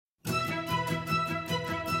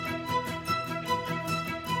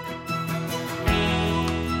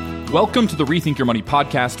Welcome to the Rethink Your Money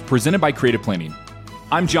podcast presented by Creative Planning.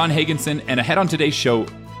 I'm John Hagenson, and ahead on today's show,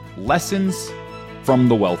 lessons from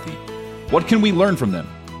the wealthy. What can we learn from them?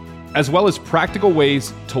 As well as practical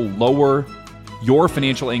ways to lower your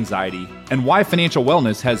financial anxiety and why financial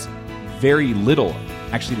wellness has very little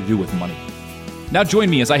actually to do with money. Now join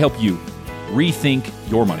me as I help you rethink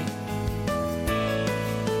your money.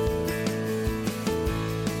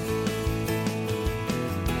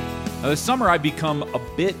 Now, this summer, I've become a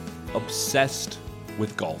bit obsessed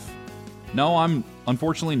with golf. No, I'm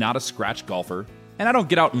unfortunately not a scratch golfer, and I don't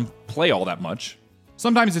get out and play all that much.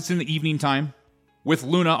 Sometimes it's in the evening time, with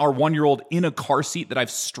Luna, our 1-year-old, in a car seat that I've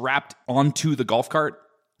strapped onto the golf cart.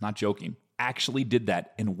 Not joking. Actually did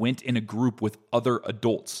that and went in a group with other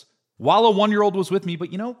adults while a 1-year-old was with me.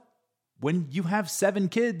 But when you have 7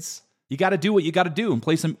 kids, you got to do what you got to do and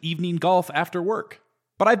play some evening golf after work.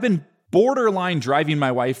 But I've been borderline driving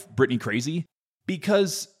my wife, Brittany, crazy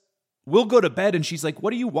because we'll go to bed and she's like,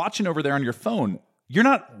 "What are you watching over there on your phone? You're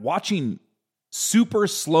not watching super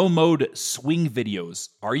slow mode swing videos,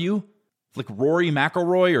 are you? Like Rory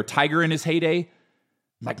McIlroy or Tiger in his heyday?"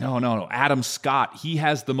 I'm like, no. Adam Scott, he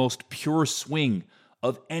has the most pure swing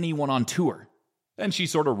of anyone on tour. Then she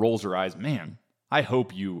sort of rolls her eyes. Man, I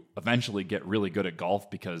hope you eventually get really good at golf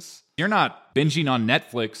because you're not binging on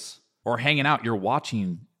Netflix or hanging out. You're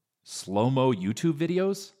watching slow-mo YouTube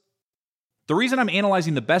videos. The reason I'm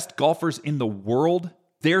analyzing the best golfers in the world,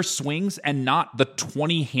 their swings, and not the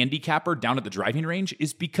 20 handicapper down at the driving range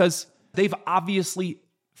is because they've obviously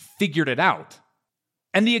figured it out.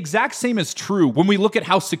 And the exact same is true when we look at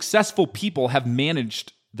how successful people have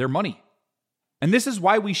managed their money. And this is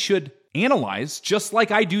why we should analyze, just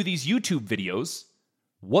like I do these YouTube videos,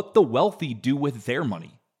 what the wealthy do with their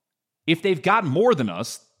money. If they've got more than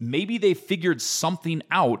us, maybe they've figured something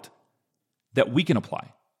out that we can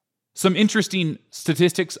apply. Some interesting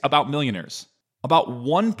statistics about millionaires. About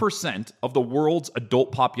 1% of the world's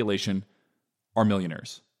adult population are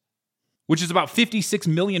millionaires, which is about 56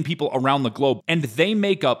 million people around the globe, and they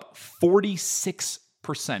make up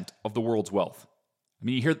 46% of the world's wealth. I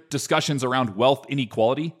mean, you hear discussions around wealth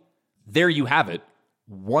inequality. There you have it.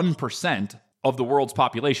 1% of the world's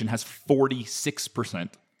population has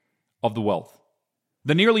 46% of the wealth.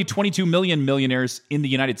 The nearly 22 million millionaires in the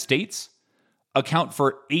United States account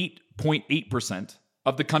for 8.8%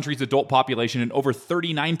 of the country's adult population and over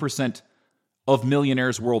 39% of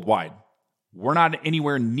millionaires worldwide. We're not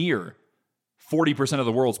anywhere near 40% of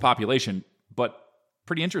the world's population, but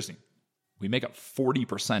pretty interesting. We make up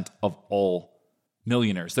 40% of all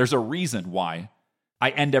millionaires. There's a reason why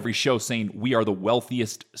I end every show saying we are the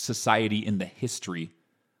wealthiest society in the history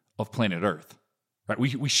of planet Earth. Right?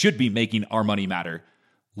 We should be making our money matter.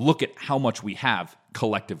 Look at how much we have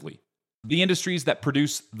collectively. The industries that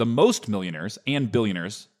produce the most millionaires and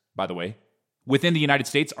billionaires, by the way, within the United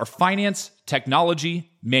States are finance,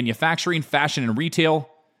 technology, manufacturing, fashion and retail,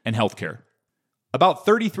 and healthcare. About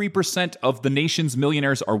 33% of the nation's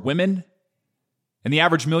millionaires are women, and the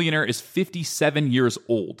average millionaire is 57 years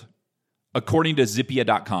old, according to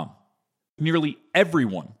Zippia.com. Nearly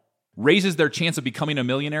everyone raises their chance of becoming a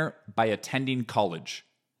millionaire by attending college,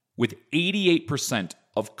 with 88%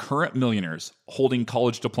 of current millionaires holding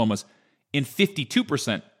college diplomas and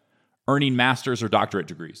 52% earning master's or doctorate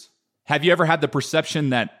degrees. Have you ever had the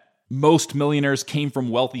perception that most millionaires came from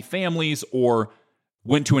wealthy families or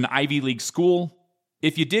went to an Ivy League school?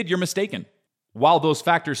 If you did, you're mistaken. While those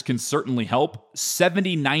factors can certainly help,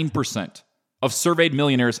 79% of surveyed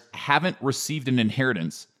millionaires haven't received an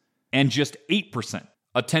inheritance, and just 8%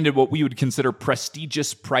 attended what we would consider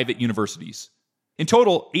prestigious private universities. In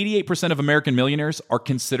total, 88% of American millionaires are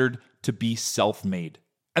considered to be self-made.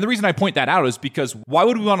 And the reason I point that out is because why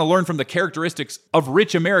would we want to learn from the characteristics of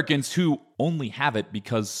rich Americans who only have it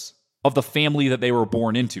because of the family that they were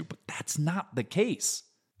born into? But that's not the case.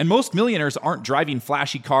 And most millionaires aren't driving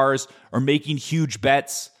flashy cars or making huge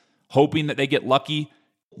bets, hoping that they get lucky.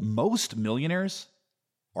 Most millionaires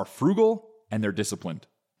are frugal and they're disciplined.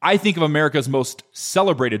 I think of America's most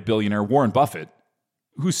celebrated billionaire, Warren Buffett,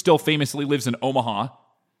 who still famously lives in Omaha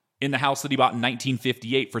in the house that he bought in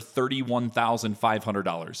 1958 for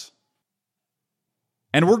 $31,500.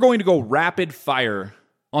 And we're going to go rapid fire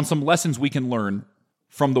on some lessons we can learn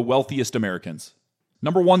from the wealthiest Americans.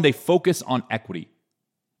 Number one, they focus on equity.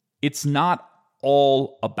 It's not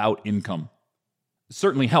all about income. It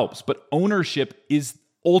certainly helps, but ownership is the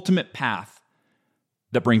ultimate path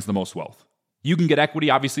that brings the most wealth. You can get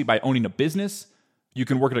equity, obviously, by owning a business. You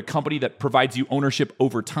can work at a company that provides you ownership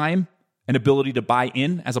over time and ability to buy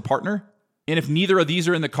in as a partner. And if neither of these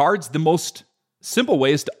are in the cards, the most simple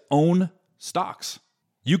way is to own stocks.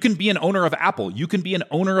 You can be an owner of Apple. You can be an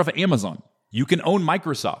owner of Amazon. You can own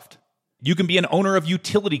Microsoft. You can be an owner of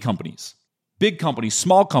utility companies, big companies,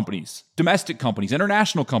 small companies, domestic companies,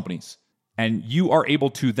 international companies. And you are able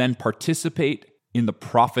to then participate in the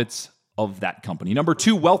profits of that company. Number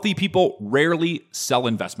two, wealthy people rarely sell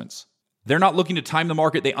investments. They're not looking to time the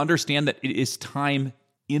market. They understand that it is time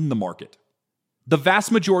in the market. The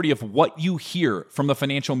vast majority of what you hear from the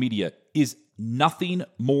financial media is nothing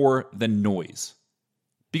more than noise.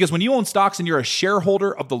 Because when you own stocks and you're a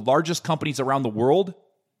shareholder of the largest companies around the world,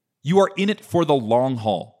 you are in it for the long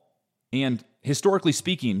haul. And historically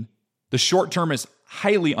speaking, the short term is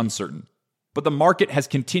highly uncertain. But the market has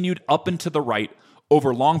continued up and to the right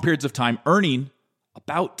over long periods of time, earning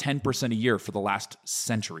about 10% a year for the last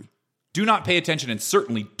century. Do not pay attention and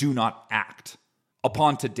certainly do not act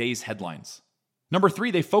upon today's headlines. Number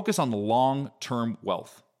three, they focus on long-term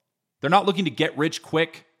wealth. They're not looking to get rich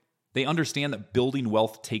quick. They understand that building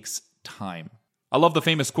wealth takes time. I love the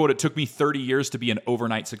famous quote, "It took me 30 years to be an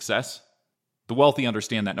overnight success." The wealthy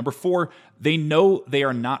understand that. Number four, they know they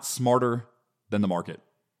are not smarter than the market.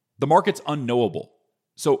 The market's unknowable.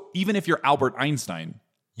 So even if you're Albert Einstein,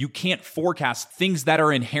 you can't forecast things that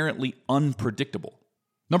are inherently unpredictable.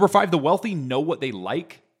 Number five, the wealthy know what they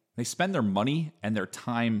like. They spend their money and their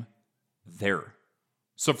time there.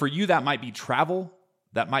 So for you, that might be travel.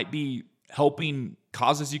 That might be helping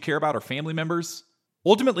causes you care about or family members.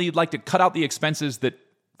 Ultimately, you'd like to cut out the expenses that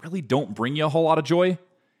really don't bring you a whole lot of joy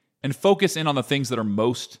and focus in on the things that are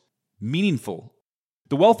most meaningful.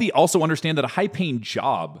 The wealthy also understand that a high-paying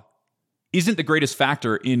job isn't the greatest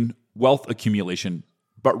factor in wealth accumulation,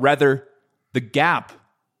 but rather the gap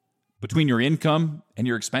between your income and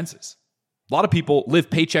your expenses. A lot of people live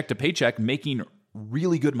paycheck to paycheck making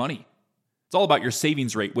really good money. It's all about your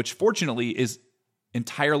savings rate, which fortunately is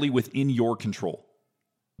entirely within your control.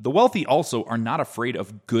 The wealthy also are not afraid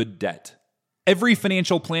of good debt. Every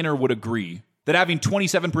financial planner would agree that having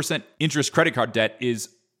 27% interest credit card debt is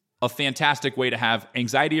a fantastic way to have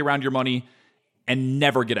anxiety around your money and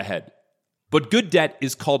never get ahead. But good debt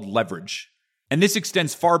is called leverage. And this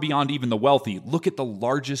extends far beyond even the wealthy. Look at the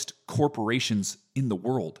largest corporations in the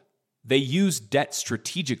world. They use debt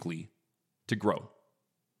strategically to grow.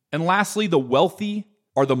 And lastly, the wealthy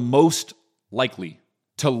are the most likely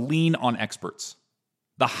to lean on experts.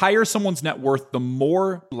 The higher someone's net worth, the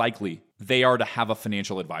more likely they are to have a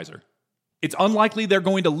financial advisor. It's unlikely they're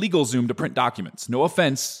going to LegalZoom to print documents. No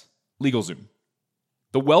offense, LegalZoom.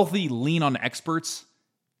 The wealthy lean on experts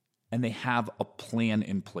and they have a plan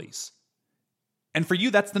in place. And for you,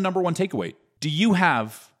 that's the number one takeaway. Do you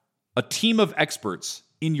have a team of experts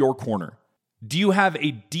in your corner? Do you have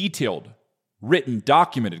a detailed, written,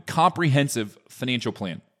 documented, comprehensive financial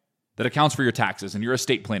plan that accounts for your taxes and your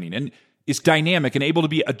estate planning and is dynamic and able to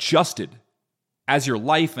be adjusted as your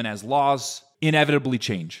life and as laws inevitably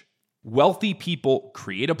change? Wealthy people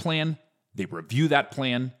create a plan, they review that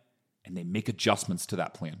plan, and they make adjustments to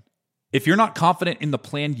that plan. If you're not confident in the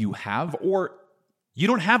plan you have, or you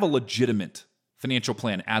don't have a legitimate financial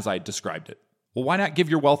plan as I described it, well, why not give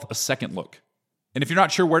your wealth a second look? And if you're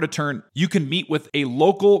not sure where to turn, you can meet with a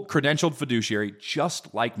local credentialed fiduciary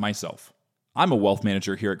just like myself. I'm a wealth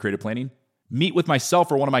manager here at Creative Planning. Meet with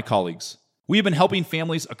myself or one of my colleagues. We have been helping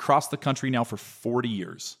families across the country now for 40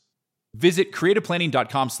 years. Visit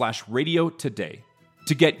creativeplanning.com/radio today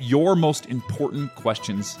to get your most important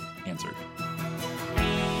questions answered.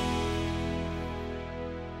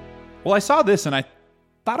 Well, I saw this and I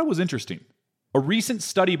thought it was interesting. A recent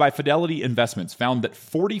study by Fidelity Investments found that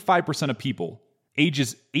 45% of people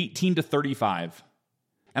ages 18 to 35,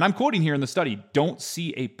 and I'm quoting here in the study, don't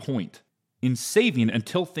see a point in saving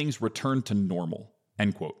until things return to normal,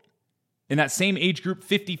 end quote. In that same age group,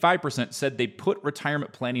 55% said they put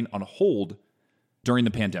retirement planning on hold during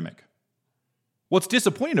the pandemic. What's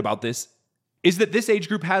disappointing about this is that this age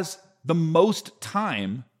group has the most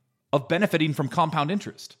time of benefiting from compound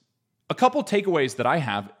interest. A couple takeaways that I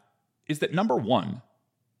have is that number one,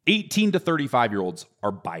 18 to 35-year-olds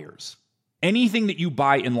are buyers. Anything that you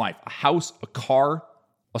buy in life, a house, a car,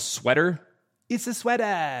 a sweater, it's a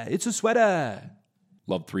sweater, it's a sweater.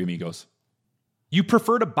 Love Three Amigos. You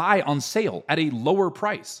prefer to buy on sale at a lower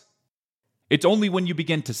price. It's only when you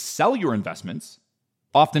begin to sell your investments,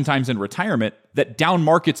 oftentimes in retirement, that down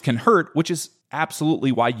markets can hurt, which is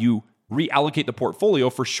absolutely why you reallocate the portfolio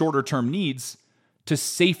for shorter term needs to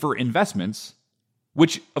safer investments,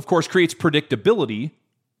 which of course creates predictability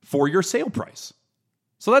for your sale price.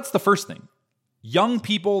 So that's the first thing. Young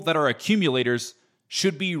people that are accumulators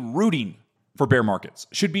should be rooting for bear markets,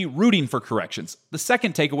 should be rooting for corrections. The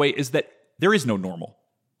second takeaway is that there is no normal,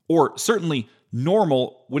 or certainly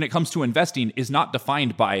normal when it comes to investing is not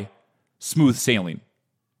defined by smooth sailing.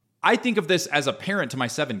 I think of this as a parent to my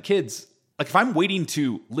 7 kids. Like if I'm waiting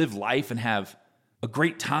to live life and have a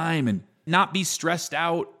great time and not be stressed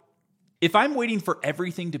out, if I'm waiting for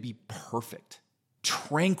everything to be perfect,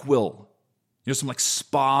 tranquil, some like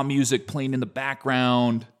spa music playing in the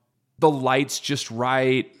background, the lights just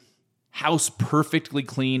right, house perfectly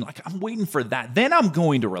clean, like I'm waiting for that, then I'm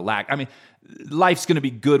going to relax. I mean, life's going to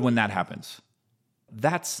be good when that happens.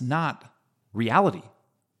 That's not reality.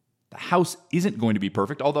 The house isn't going to be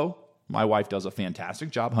perfect, although my wife does a fantastic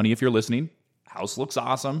job. Honey, if you're listening, house looks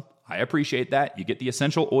awesome. I appreciate that. You get the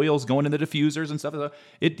essential oils going in the diffusers and stuff.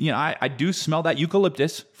 I do smell that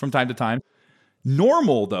eucalyptus from time to time.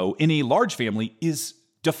 Normal, though, in a large family is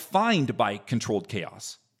defined by controlled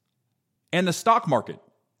chaos. And the stock market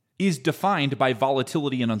is defined by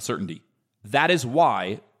volatility and uncertainty. That is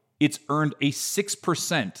why it's earned a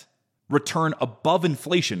 6% return above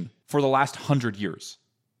inflation for the last 100 years.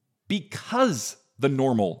 Because the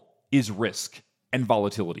normal is risk and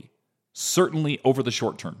volatility, certainly over the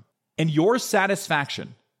short term. And your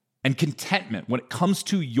satisfaction and contentment when it comes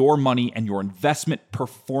to your money and your investment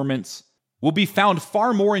performance will be found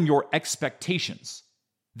far more in your expectations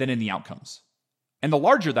than in the outcomes. And the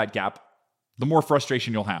larger that gap, the more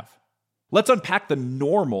frustration you'll have. Let's unpack the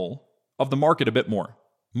normal of the market a bit more.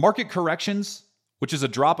 Market corrections, which is a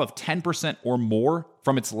drop of 10% or more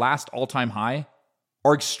from its last all-time high,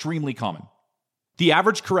 are extremely common. The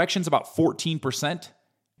average correction is about 14%,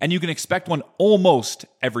 and you can expect one almost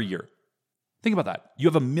every year. Think about that. You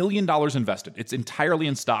have $1 million invested. It's entirely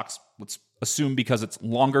in stocks, let's assume because it's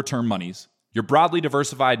longer-term monies. You're broadly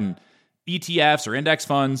diversified in ETFs or index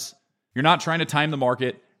funds. You're not trying to time the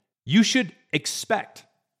market. You should expect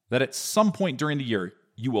that at some point during the year,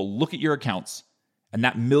 you will look at your accounts, and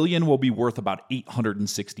that million will be worth about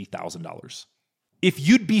 $860,000. If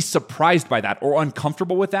you'd be surprised by that or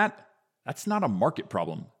uncomfortable with that, that's not a market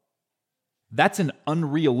problem. That's an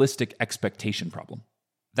unrealistic expectation problem.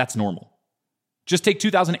 That's normal. Just take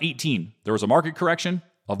 2018. There was a market correction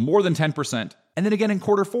of more than 10%, and then again in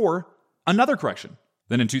quarter 4, another correction.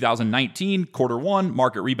 Then in 2019, quarter 1,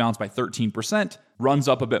 market rebounds by 13%, runs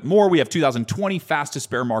up a bit more. We have 2020, fastest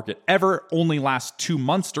bear market ever, only lasts 2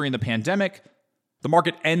 months during the pandemic. The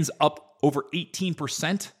market ends up over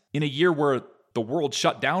 18% in a year where the world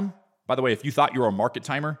shut down. By the way, if you thought you were a market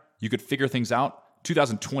timer, you could figure things out.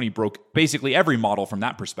 2020 broke basically every model from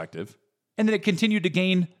that perspective. And then it continued to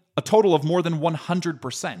gain a total of more than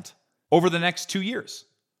 100% over the next 2 years.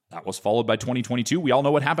 That was followed by 2022. We all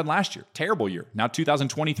know what happened last year. Terrible year. Now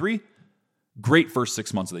 2023, great first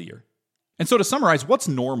 6 months of the year. And so to summarize, what's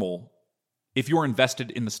normal if you're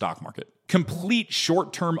invested in the stock market? Complete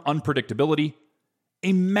short-term unpredictability,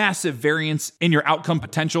 a massive variance in your outcome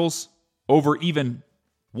potentials over even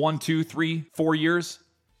 1, 2, 3, 4 years.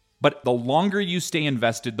 But the longer you stay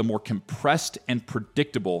invested, the more compressed and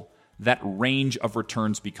predictable that range of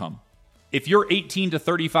returns become. If you're 18 to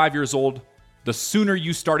 35 years old, the sooner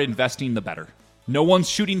you start investing, the better. No one's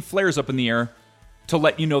shooting flares up in the air to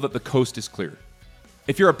let you know that the coast is clear.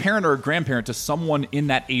 If you're a parent or a grandparent to someone in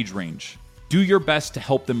that age range, do your best to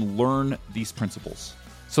help them learn these principles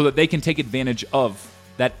so that they can take advantage of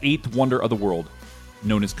that eighth wonder of the world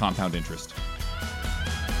known as compound interest.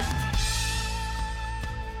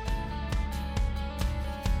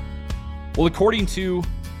 Well, according to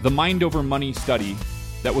the Mind Over Money study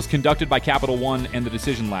that was conducted by Capital One and the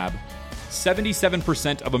Decision Lab,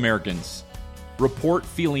 77% of Americans report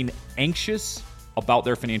feeling anxious about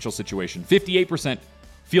their financial situation. 58%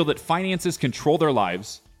 feel that finances control their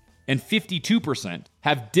lives, and 52%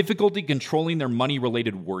 have difficulty controlling their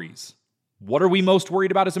money-related worries. What are we most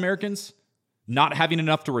worried about as Americans? Not having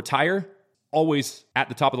enough to retire, always at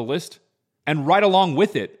the top of the list. And right along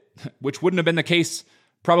with it, which wouldn't have been the case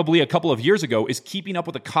probably a couple of years ago, is keeping up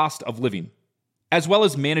with the cost of living, as well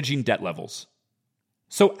as managing debt levels.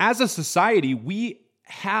 So as a society, we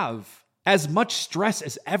have as much stress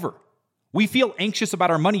as ever. We feel anxious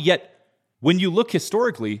about our money, yet when you look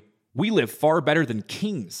historically, we live far better than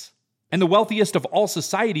kings. And the wealthiest of all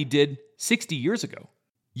society did 60 years ago.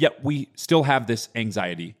 Yet we still have this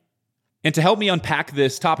anxiety. And to help me unpack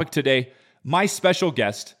this topic today, my special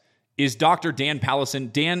guest is Dr. Dan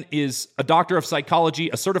Pallesen. Dan is a doctor of psychology,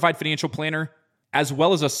 a certified financial planner, as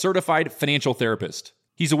well as a certified financial therapist.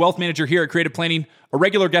 He's a wealth manager here at Creative Planning, a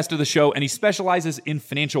regular guest of the show, and he specializes in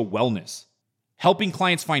financial wellness, helping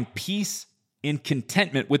clients find peace and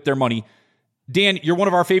contentment with their money. Dan, you're one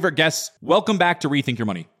of our favorite guests. Welcome back to Rethink Your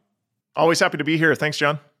Money. Always happy to be here. Thanks,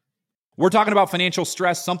 John. We're talking about financial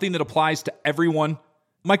stress, something that applies to everyone.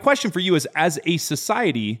 My question for you is, as a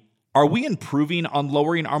society, Are we improving on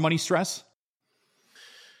lowering our money stress?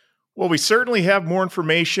 Well, we certainly have more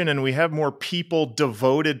information and we have more people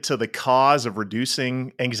devoted to the cause of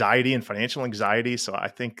reducing anxiety and financial anxiety. So I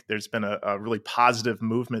think there's been a really positive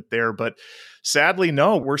movement there. But sadly,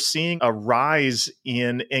 no, we're seeing a rise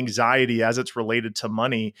in anxiety as it's related to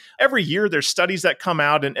money. Every year, there's studies that come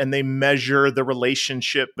out and they measure the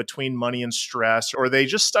relationship between money and stress, or they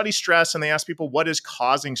just study stress and they ask people what is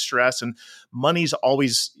causing stress. And money's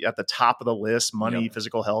always at the top of the list: money,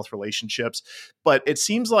 physical health, relationships. But it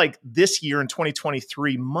seems like this year in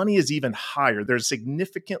 2023, money is even higher. There's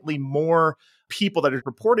significantly more people that are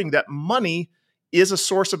reporting that money is a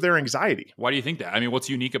source of their anxiety. Why do you think that? I mean, what's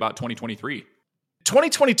unique about 2023?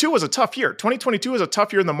 2022 was a tough year. 2022 was a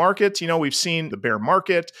tough year in the markets. We've seen the bear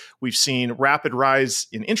market. We've seen rapid rise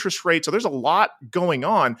in interest rates. So there's a lot going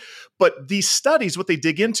on. But these studies, what they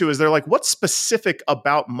dig into is they're like, what specific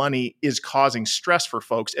about money is causing stress for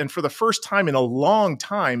folks? And for the first time in a long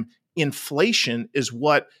time, inflation is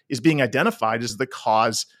what is being identified as the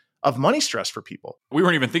cause of money stress for people. We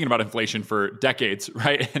weren't even thinking about inflation for decades,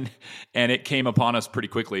 right? And it came upon us pretty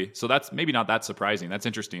quickly. So that's maybe not that surprising. That's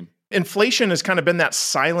interesting. Inflation has kind of been that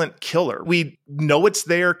silent killer. We know it's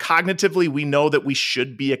there. Cognitively, we know that we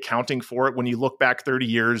should be accounting for it. When you look back 30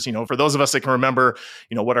 years, for those of us that can remember,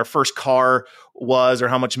 what our first car was or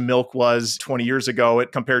how much milk was 20 years ago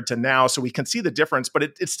compared to now. So we can see the difference, but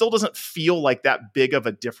it still doesn't feel like that big of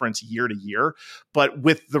a difference year to year. But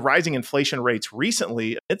with the rising inflation rates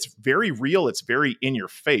recently, it's very real. It's very in your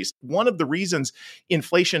face. One of the reasons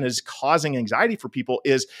inflation is causing anxiety for people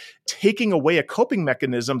is taking away a coping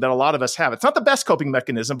mechanism that a lot of us have. It's not the best coping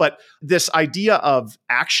mechanism, but this idea of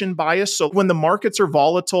action bias. So when the markets are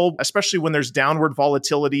volatile, especially when there's downward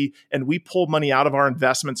volatility and we pull money out of our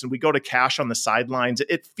investments and we go to cash on the sidelines,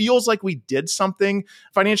 it feels like we did something.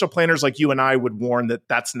 Financial planners like you and I would warn that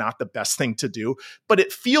that's not the best thing to do, but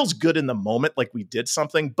it feels good in the moment, like we did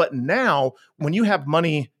something. But now when you have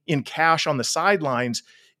money in cash on the sidelines,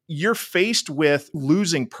 you're faced with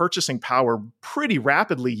losing purchasing power pretty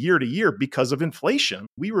rapidly year to year because of inflation.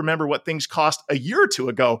 We remember what things cost a year or two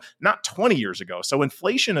ago, not 20 years ago. So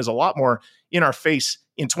inflation is a lot more in our face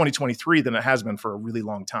in 2023 than it has been for a really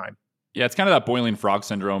long time. Yeah, it's kind of that boiling frog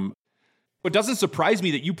syndrome. It doesn't surprise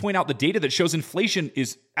me that you point out the data that shows inflation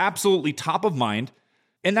is absolutely top of mind.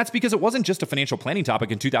 And that's because it wasn't just a financial planning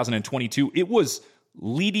topic in 2022. It was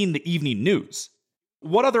leading the evening news.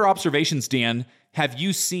 What other observations, Dan, have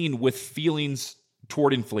you seen with feelings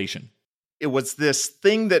toward inflation? It was this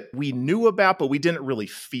thing that we knew about, but we didn't really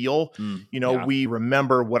feel. We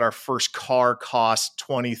remember what our first car cost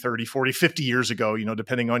 20, 30, 40, 50 years ago,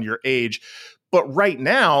 depending on your age. But right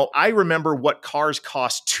now, I remember what cars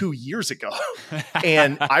cost 2 years ago.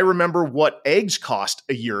 And I remember what eggs cost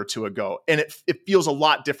a year or two ago. And it feels a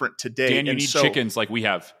lot different today. Dan, you need chickens like we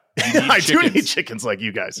have. I do need chickens like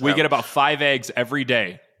you guys. We get about 5 eggs every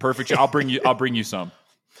day. Perfect. I'll bring you some.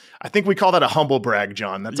 I think we call that a humble brag,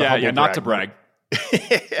 John. That's a humble brag. Not to brag.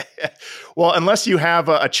 Well, unless you have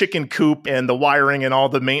a chicken coop and the wiring and all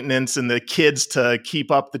the maintenance and the kids to keep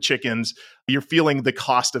up the chickens, you're feeling the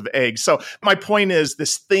cost of eggs. So my point is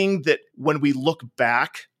this thing that when we look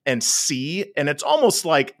back and see, and it's almost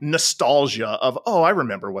like nostalgia of, oh, I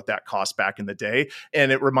remember what that cost back in the day.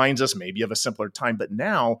 And it reminds us maybe of a simpler time. But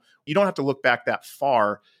now you don't have to look back that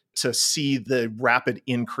far to see the rapid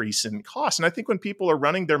increase in costs. And I think when people are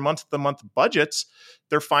running their month-to-month budgets,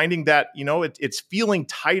 they're finding that, it's feeling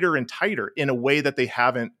tighter and tighter in a way that they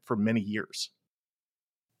haven't for many years.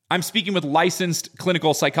 I'm speaking with licensed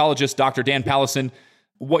clinical psychologist, Dr. Dan Pallison.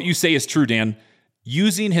 What you say is true, Dan.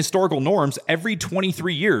 Using historical norms, every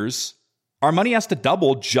 23 years, our money has to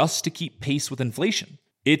double just to keep pace with inflation.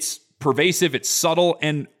 It's pervasive, it's subtle,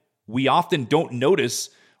 and we often don't notice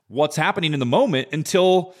what's happening in the moment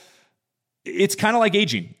until it's kind of like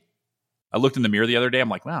aging. I looked in the mirror the other day. I'm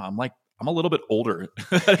like, wow, I'm a little bit older.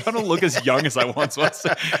 I don't look as young as I once was.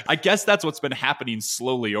 I guess that's what's been happening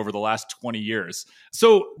slowly over the last 20 years.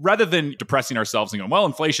 So rather than depressing ourselves and going, well,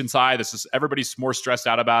 inflation's high, everybody's more stressed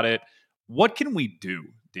out about it. What can we do,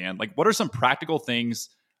 Dan? What are some practical things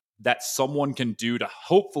that someone can do to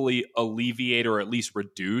hopefully alleviate or at least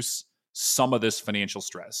reduce some of this financial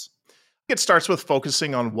stress? It starts with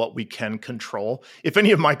focusing on what we can control. If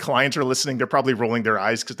any of my clients are listening, they're probably rolling their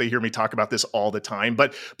eyes because they hear me talk about this all the time.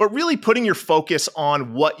 But really putting your focus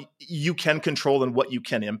on what you can control and what you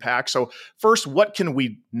can impact. So first, what can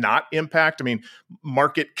we not impact?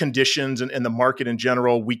 Market conditions and the market in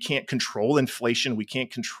general, we can't control inflation. We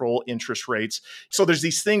can't control interest rates. So there's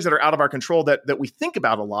these things that are out of our control that we think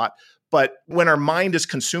about a lot. But when our mind is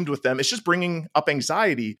consumed with them, it's just bringing up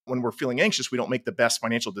anxiety. When we're feeling anxious, we don't make the best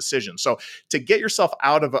financial decisions. So to get yourself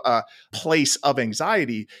out of a place of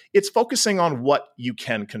anxiety, it's focusing on what you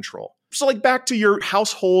can control. So like back to your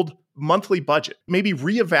household monthly budget, maybe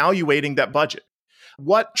reevaluating that budget.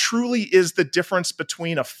 What truly is the difference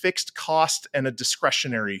between a fixed cost and a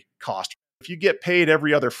discretionary cost? If you get paid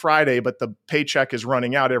every other Friday, but the paycheck is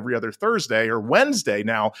running out every other Thursday or Wednesday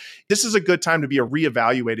now, this is a good time to be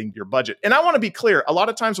reevaluating your budget. And I want to be clear, a lot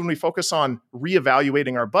of times when we focus on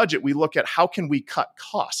reevaluating our budget, we look at how can we cut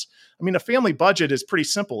costs. I mean, a family budget is pretty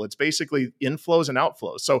simple. It's basically inflows and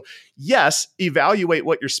outflows. So yes, evaluate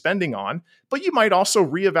what you're spending on, but you might also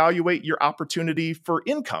reevaluate your opportunity for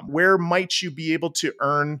income. Where might you be able to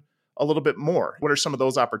earn a little bit more? What are some of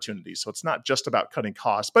those opportunities? So it's not just about cutting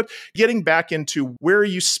costs, but getting back into where are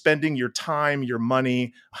you spending your time, your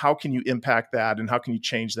money? How can you impact that? And how can you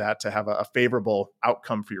change that to have a favorable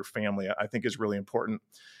outcome for your family? I think is really important.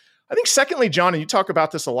 I think secondly, John, and you talk about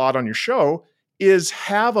this a lot on your show, is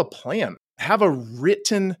have a plan, have a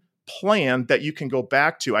written plan that you can go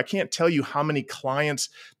back to. I can't tell you how many clients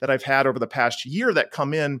that I've had over the past year that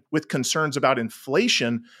come in with concerns about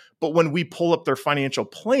inflation, but when we pull up their financial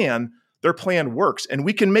plan, their plan works and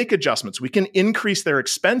we can make adjustments. We can increase their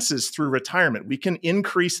expenses through retirement. We can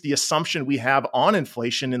increase the assumption we have on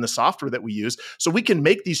inflation in the software that we use. So we can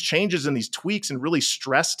make these changes and these tweaks and really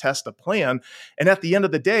stress test a plan. And at the end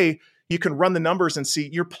of the day, you can run the numbers and see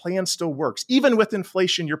your plan still works. Even with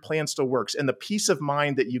inflation, your plan still works. And the peace of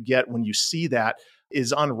mind that you get when you see that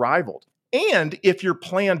is unrivaled. And if your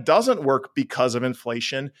plan doesn't work because of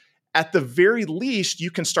inflation, at the very least,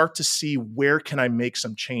 you can start to see where can I make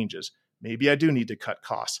some changes. Maybe I do need to cut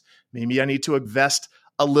costs. Maybe I need to invest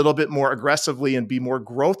a little bit more aggressively and be more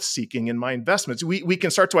growth seeking in my investments. We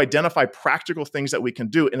can start to identify practical things that we can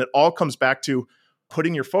do. And it all comes back to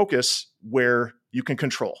putting your focus where you can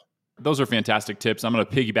control. Those are fantastic tips. I'm going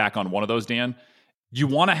to piggyback on one of those, Dan. You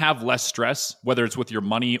want to have less stress, whether it's with your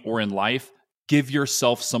money or in life, give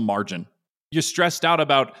yourself some margin. You're stressed out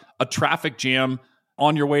about a traffic jam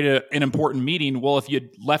on your way to an important meeting. Well, if you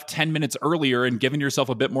left 10 minutes earlier and given yourself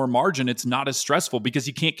a bit more margin, it's not as stressful because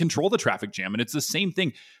you can't control the traffic jam. And it's the same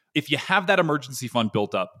thing. If you have that emergency fund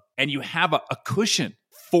built up and you have a cushion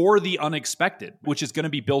for the unexpected, which is going to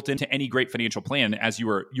be built into any great financial plan, as you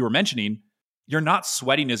were mentioning, you're not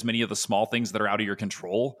sweating as many of the small things that are out of your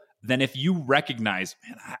control than if you recognize,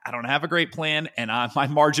 man, I don't have a great plan and my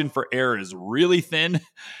margin for error is really thin.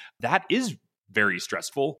 That is very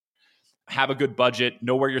stressful. Have a good budget,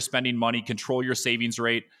 know where you're spending money, control your savings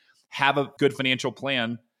rate, have a good financial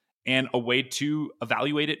plan, and a way to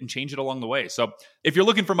evaluate it and change it along the way. So if you're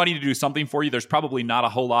looking for money to do something for you, there's probably not a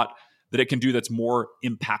whole lot that it can do that's more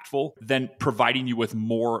impactful than providing you with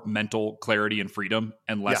more mental clarity and freedom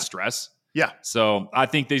and less stress. Yeah. So I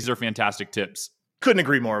think these are fantastic tips. Couldn't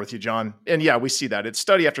agree more with you, John. And yeah, we see that. It's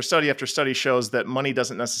study after study after study shows that money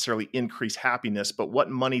doesn't necessarily increase happiness, but what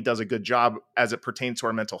money does a good job as it pertains to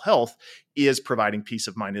our mental health is providing peace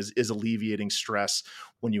of mind, is alleviating stress.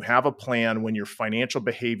 When you have a plan, when your financial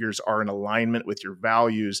behaviors are in alignment with your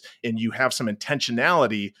values, and you have some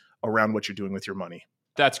intentionality around what you're doing with your money.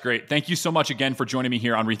 That's great. Thank you so much again for joining me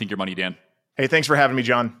here on Rethink Your Money, Dan. Hey, thanks for having me,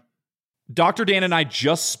 John. Dr. Dan and I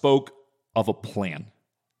just spoke of a plan.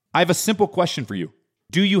 I have a simple question for you.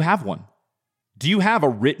 Do you have one? Do you have a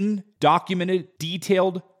written, documented,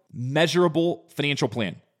 detailed, measurable financial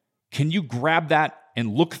plan? Can you grab that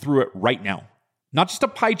and look through it right now? Not just a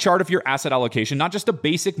pie chart of your asset allocation, not just a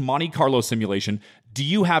basic Monte Carlo simulation. Do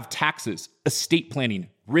you have taxes, estate planning,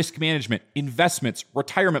 risk management, investments,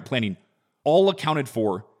 retirement planning, all accounted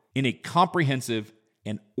for in a comprehensive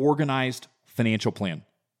and organized financial plan?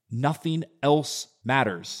 Nothing else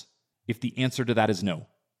matters if the answer to that is no.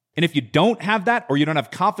 And if you don't have that, or you don't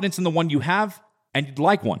have confidence in the one you have, and you'd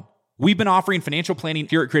like one, we've been offering financial planning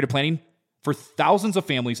here at Creative Planning for thousands of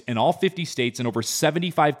families in all 50 states and over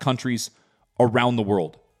 75 countries around the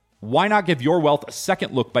world. Why not give your wealth a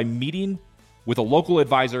second look by meeting with a local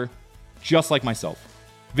advisor just like myself?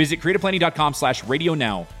 Visit creativeplanning.com/radio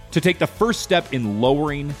now to take the first step in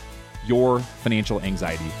lowering your financial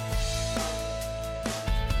anxiety.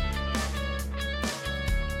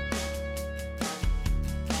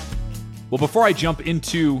 Well, before I jump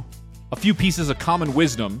into a few pieces of common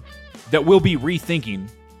wisdom that we'll be rethinking,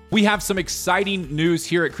 we have some exciting news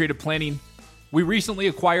here at Creative Planning. We recently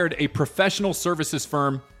acquired a professional services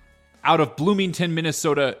firm out of Bloomington,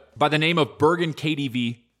 Minnesota by the name of Bergen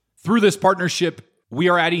KDV. Through this partnership, we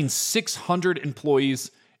are adding 600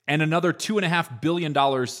 employees and another $2.5 billion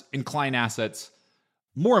in client assets.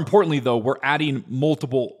 More importantly, though, we're adding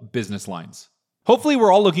multiple business lines. Hopefully,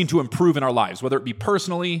 we're all looking to improve in our lives, whether it be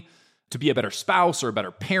personally, to be a better spouse or a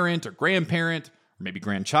better parent or grandparent, or maybe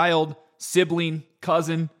grandchild, sibling,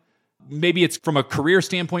 cousin. Maybe it's from a career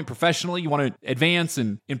standpoint, professionally. You want to advance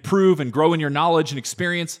and improve and grow in your knowledge and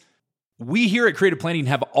experience. We here at Creative Planning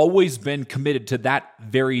have always been committed to that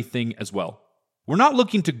very thing as well. We're not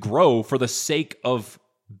looking to grow for the sake of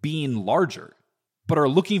being larger, but are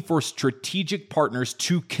looking for strategic partners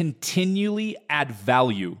to continually add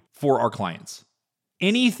value for our clients.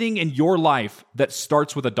 Anything in your life that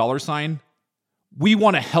starts with a $, we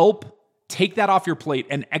want to help take that off your plate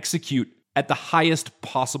and execute at the highest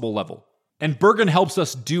possible level. And Bergen helps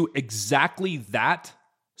us do exactly that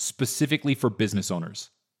specifically for business owners.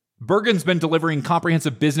 Bergen's been delivering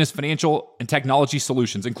comprehensive business, financial, and technology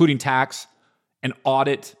solutions, including tax and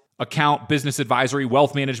audit, account, business advisory,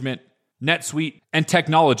 wealth management, NetSuite, and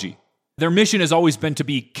technology. Their mission has always been to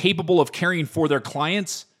be capable of caring for their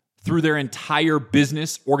clients through their entire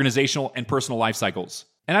business, organizational, and personal life cycles.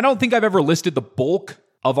 And I don't think I've ever listed the bulk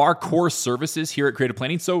of our core services here at Creative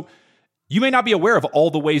Planning, so you may not be aware of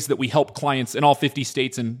all the ways that we help clients in all 50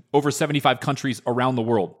 states and over 75 countries around the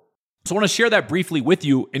world. So I want to share that briefly with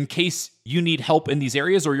you in case you need help in these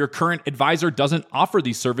areas or your current advisor doesn't offer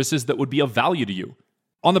these services that would be of value to you.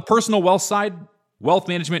 On the personal wealth side, wealth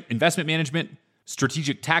management, investment management,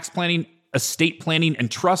 strategic tax planning, estate planning, and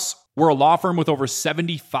trusts, we're a law firm with over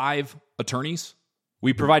 75 attorneys.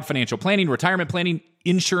 We provide financial planning, retirement planning,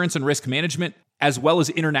 insurance and risk management, as well as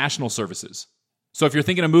international services. So if you're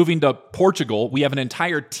thinking of moving to Portugal, we have an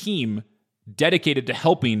entire team dedicated to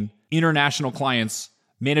helping international clients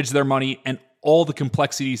manage their money and all the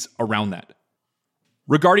complexities around that.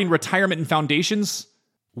 Regarding retirement and foundations,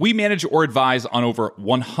 we manage or advise on over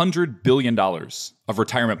 $100 billion of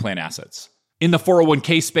retirement plan assets. In the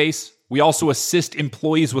 401k space, we also assist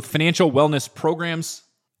employees with financial wellness programs,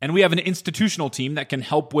 and we have an institutional team that can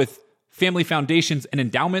help with family foundations and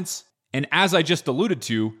endowments. And as I just alluded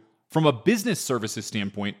to, from a business services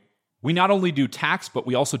standpoint, we not only do tax, but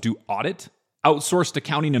we also do audit, outsourced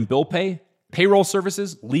accounting and bill pay, payroll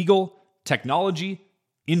services, legal, technology,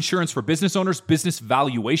 insurance for business owners, business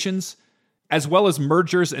valuations, as well as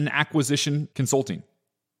mergers and acquisition consulting.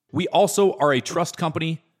 We also are a trust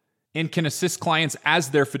company and can assist clients as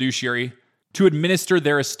their fiduciary to administer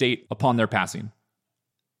their estate upon their passing.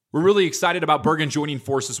 We're really excited about Bergen joining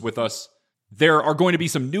forces with us. There are going to be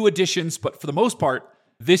some new additions, but for the most part,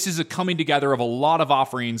 this is a coming together of a lot of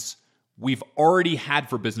offerings we've already had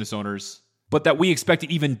for business owners, but that we expect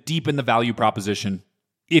to even deepen the value proposition.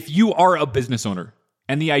 If you are a business owner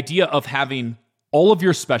and the idea of having all of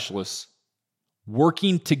your specialists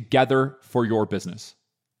working together for your business,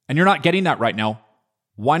 and you're not getting that right now,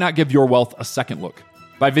 why not give your wealth a second look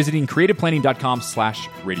by visiting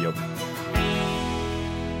creativeplanning.com/radio.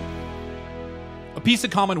 A piece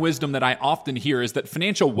of common wisdom that I often hear is that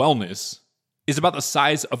financial wellness is about the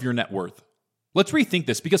size of your net worth. Let's rethink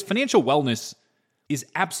this, because financial wellness is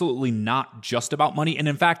absolutely not just about money. And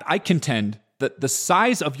in fact, I contend that the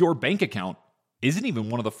size of your bank account isn't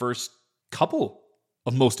even one of the first couple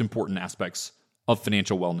of most important aspects of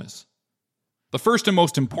financial wellness. The first and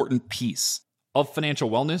most important piece of financial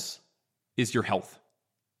wellness is your health.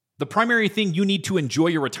 The primary thing you need to enjoy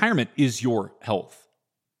your retirement is your health.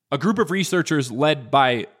 A group of researchers led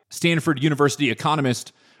by Stanford University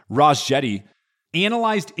economist Raj Jetty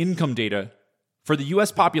analyzed income data for the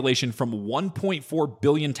U.S. population from 1.4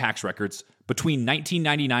 billion tax records between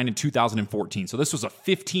 1999 and 2014. So this was a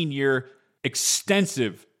 15-year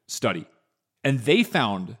extensive study. And they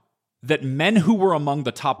found that men who were among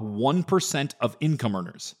the top 1% of income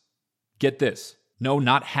earners, get this, no,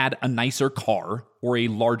 not had a nicer car or a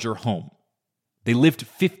larger home. They lived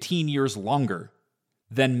 15 years longer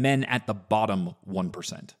than men at the bottom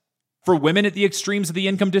 1%. For women at the extremes of the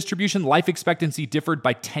income distribution, life expectancy differed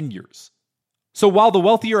by 10 years. So while the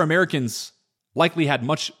wealthier Americans likely had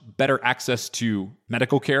much better access to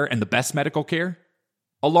medical care and the best medical care,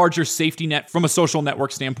 a larger safety net from a social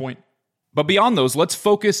network standpoint, but beyond those, let's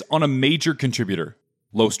focus on a major contributor,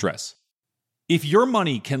 low stress. If your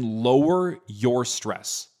money can lower your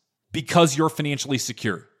stress because you're financially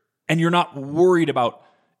secure and you're not worried about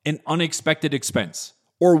an unexpected expense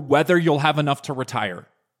or whether you'll have enough to retire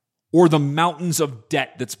or the mountains of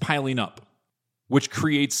debt that's piling up, which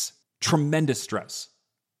creates tremendous stress,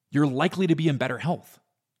 you're likely to be in better health,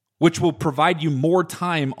 which will provide you more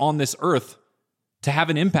time on this earth to have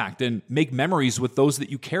an impact and make memories with those that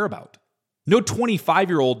you care about. No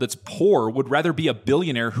 25-year-old that's poor would rather be a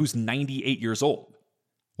billionaire who's 98 years old.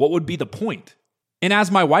 What would be the point? And as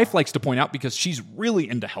my wife likes to point out, because she's really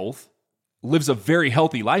into health, lives a very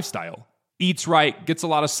healthy lifestyle, eats right, gets a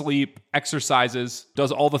lot of sleep, exercises,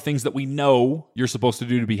 does all the things that we know you're supposed to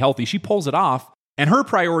do to be healthy. She pulls it off, and her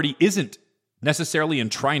priority isn't necessarily in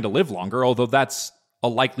trying to live longer, although that's a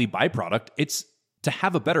likely byproduct. It's to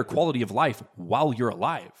have a better quality of life while you're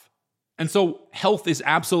alive. And so health is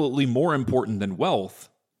absolutely more important than wealth,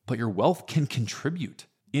 but your wealth can contribute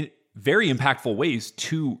in very impactful ways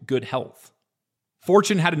to good health.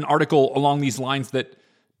 Fortune had an article along these lines that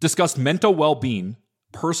discussed mental well-being,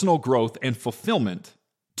 personal growth, and fulfillment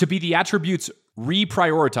to be the attributes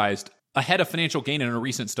reprioritized ahead of financial gain in a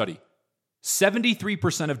recent study.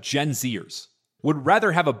 73% of Gen Zers would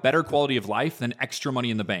rather have a better quality of life than extra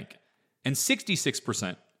money in the bank. And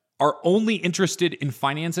 66% are only interested in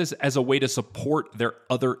finances as a way to support their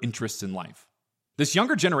other interests in life. This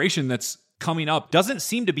younger generation that's coming up doesn't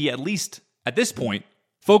seem to be, at least at this point,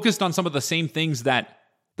 focused on some of the same things that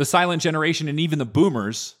the silent generation and even the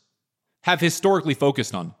boomers have historically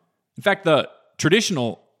focused on. In fact, the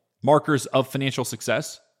traditional markers of financial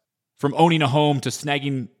success, from owning a home to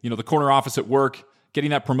snagging, the corner office at work,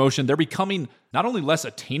 getting that promotion, they're becoming not only less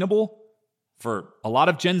attainable for a lot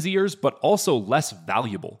of Gen Zers, but also less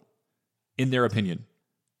valuable, in their opinion.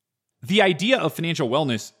 The idea of financial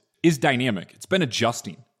wellness is dynamic. It's been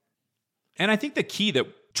adjusting. And I think the key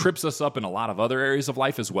that trips us up in a lot of other areas of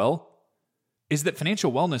life as well is that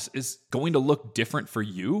financial wellness is going to look different for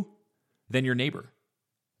you than your neighbor.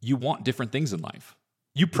 You want different things in life.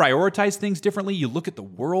 You prioritize things differently. You look at the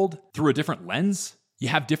world through a different lens. You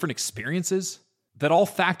have different experiences that all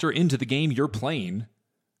factor into the game you're playing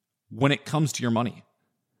when it comes to your money.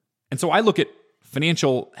 And so I look at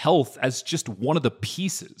financial health as just one of the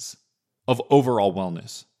pieces of overall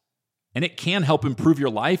wellness. And it can help improve your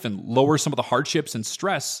life and lower some of the hardships and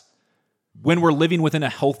stress when we're living within a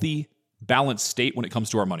healthy, balanced state when it comes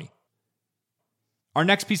to our money. Our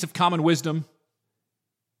next piece of common wisdom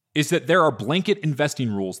is that there are blanket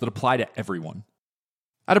investing rules that apply to everyone.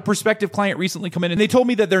 I had a prospective client recently come in and they told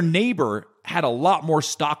me that their neighbor had a lot more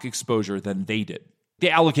stock exposure than they did. They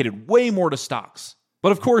allocated way more to stocks.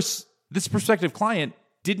 But of course, this prospective client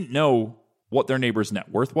didn't know what their neighbor's net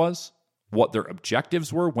worth was, what their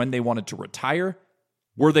objectives were when they wanted to retire.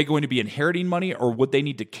 Were they going to be inheriting money, or would they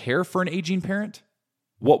need to care for an aging parent?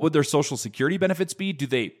 What would their Social Security benefits be? Do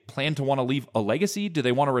they plan to want to leave a legacy? Do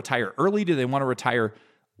they want to retire early? Do they want to retire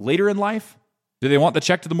later in life? Do they want the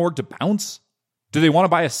check to the morgue to bounce? Do they want to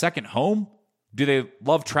buy a second home? Do they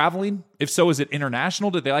love traveling? If so, is it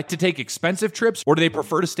international? Do they like to take expensive trips, or do they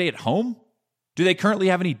prefer to stay at home? Do they currently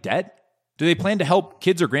have any debt? Do they plan to help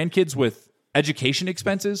kids or grandkids with education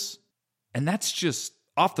expenses? And that's just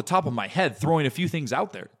off the top of my head throwing a few things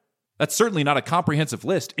out there. That's certainly not a comprehensive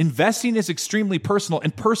list. Investing is extremely personal,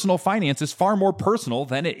 and personal finance is far more personal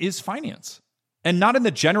than it is finance. And not in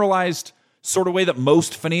the generalized sort of way that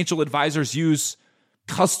most financial advisors use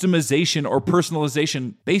customization or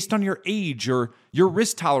personalization based on your age or your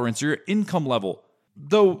risk tolerance or your income level.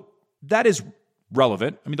 Though that is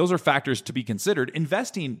relevant. I mean, those are factors to be considered.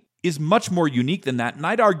 Investing is much more unique than that. And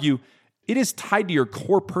I'd argue it is tied to your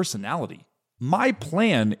core personality. My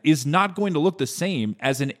plan is not going to look the same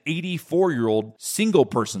as an 84-year-old single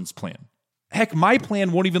person's plan. Heck, my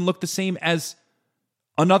plan won't even look the same as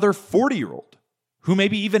another 40-year-old who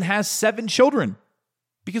maybe even has 7 children,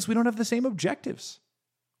 because we don't have the same objectives.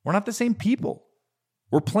 We're not the same people.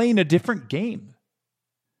 We're playing a different game.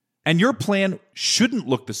 And your plan shouldn't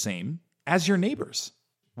look the same as your neighbor's.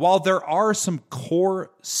 While there are some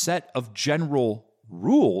core set of general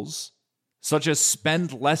rules, such as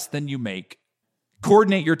spend less than you make,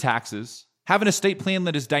 coordinate your taxes, have an estate plan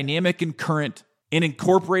that is dynamic and current and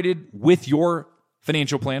incorporated with your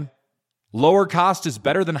financial plan, lower cost is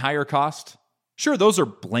better than higher cost. Sure, those are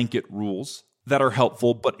blanket rules that are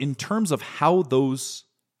helpful, but in terms of how those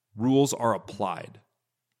rules are applied,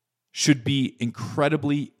 should be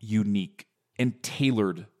incredibly unique and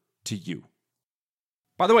tailored to you.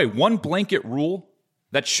 By the way, one blanket rule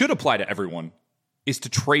that should apply to everyone is to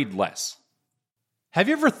trade less. Have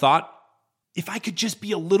you ever thought, if I could just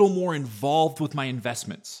be a little more involved with my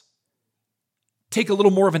investments, take a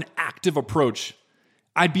little more of an active approach,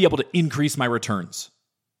 I'd be able to increase my returns?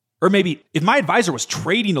 Or maybe if my advisor was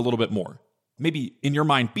trading a little bit more, maybe in your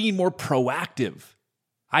mind, being more proactive,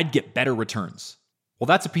 I'd get better returns. Well,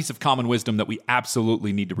 that's a piece of common wisdom that we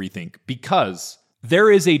absolutely need to rethink, because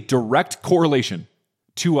there is a direct correlation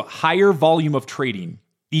to a higher volume of trading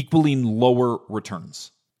equaling lower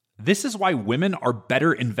returns. This is why women are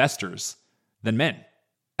better investors than men.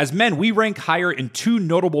 As men, we rank higher in 2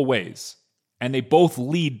 notable ways, and they both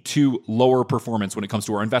lead to lower performance when it comes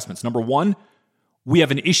to our investments. Number 1, we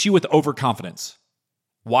have an issue with overconfidence.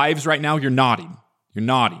 Wives, right now, you're nodding. You're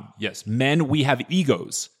nodding. Yes, men, we have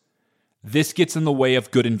egos. This gets in the way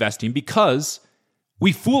of good investing because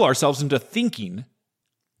we fool ourselves into thinking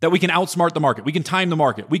that we can outsmart the market, we can time the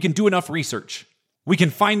market, we can do enough research, we can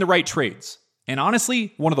find the right trades. And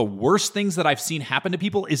honestly, one of the worst things that I've seen happen to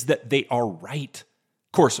people is that they are right.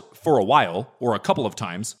 Of course, for a while or a couple of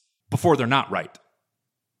times before they're not right.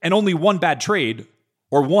 And only one bad trade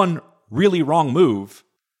or one really wrong move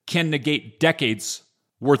can negate decades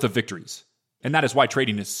worth of victories. And that is why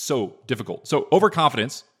trading is so difficult. So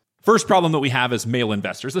overconfidence, first problem that we have as male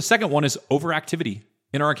investors. The second one is overactivity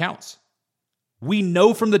in our accounts. We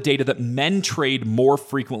know from the data that men trade more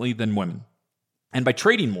frequently than women. And by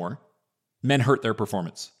trading more, men hurt their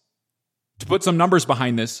performance. To put some numbers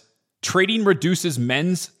behind this, trading reduces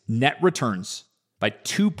men's net returns by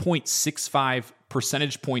 2.65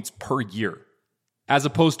 percentage points per year, as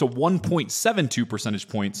opposed to 1.72 percentage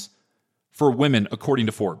points for women, according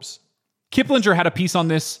to Forbes. Kiplinger had a piece on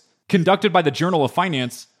this conducted by the Journal of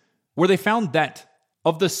Finance, where they found that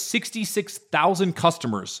of the 66,000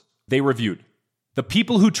 customers they reviewed, the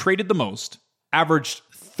people who traded the most averaged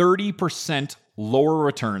 30% lower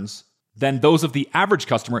returns than those of the average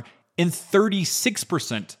customer and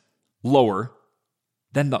 36% lower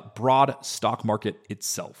than the broad stock market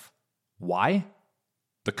itself. Why?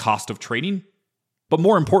 The cost of trading, but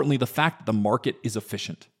more importantly, the fact that the market is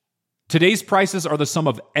efficient. Today's prices are the sum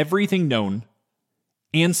of everything known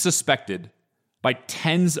and suspected by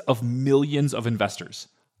tens of millions of investors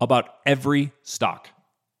about every stock.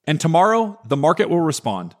 And tomorrow, the market will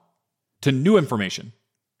respond to new information,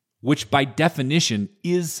 which by definition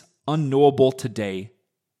is unknowable today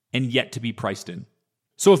and yet to be priced in.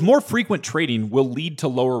 So if more frequent trading will lead to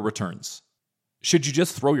lower returns, should you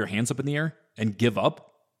just throw your hands up in the air and give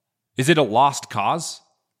up? Is it a lost cause?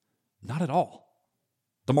 Not at all.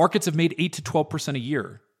 The markets have made 8 to 12% a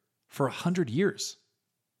year for 100 years.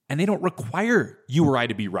 And they don't require you or I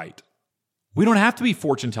to be right. We don't have to be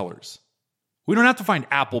fortune tellers. We don't have to find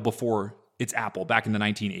Apple before it's Apple back in the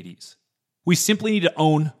 1980s. We simply need to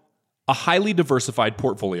own a highly diversified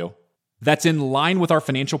portfolio that's in line with our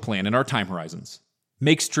financial plan and our time horizons,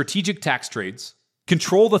 make strategic tax trades,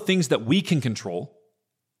 control the things that we can control,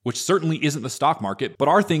 which certainly isn't the stock market, but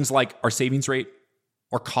are things like our savings rate,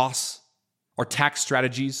 our costs, our tax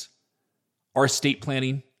strategies, our estate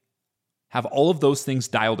planning, have all of those things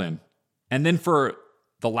dialed in. And then for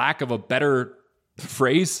the lack of a better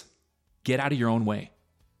phrase, get out of your own way.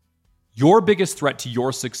 Your biggest threat to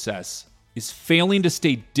your success is failing to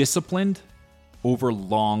stay disciplined over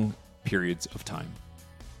long periods of time.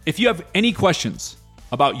 If you have any questions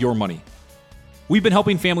about your money, we've been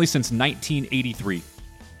helping families since 1983.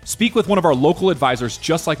 Speak with one of our local advisors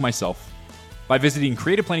just like myself by visiting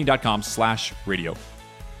creativeplanning.com/radio,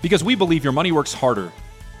 because we believe your money works harder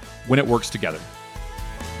when it works together.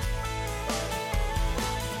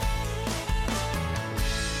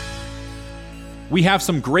 We have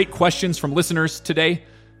some great questions from listeners today.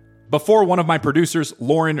 Before one of my producers,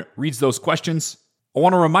 Lauren, reads those questions, I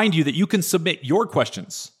want to remind you that you can submit your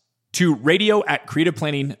questions to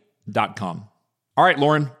radio@creativeplanning.com. All right,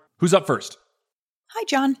 Lauren, who's up first? Hi,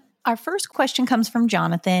 John. Our first question comes from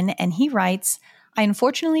Jonathan, and he writes, I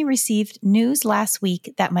unfortunately received news last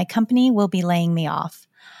week that my company will be laying me off.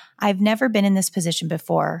 I've never been in this position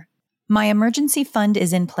before. My emergency fund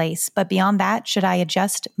is in place, but beyond that, should I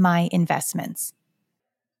adjust my investments?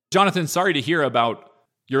 Jonathan, sorry to hear about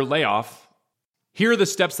your layoff. Here are the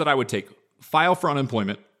steps that I would take. File for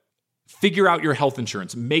unemployment. Figure out your health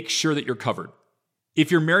insurance. Make sure that you're covered.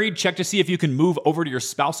 If you're married, check to see if you can move over to your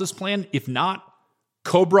spouse's plan. If not,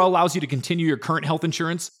 COBRA allows you to continue your current health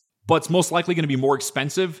insurance, but it's most likely going to be more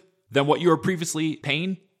expensive than what you were previously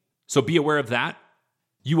paying. So be aware of that.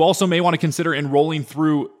 You also may want to consider enrolling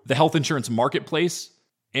through the health insurance marketplace.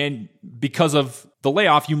 And because of the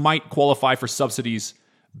layoff, you might qualify for subsidies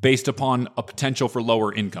based upon a potential for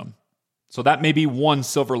lower income. So that may be one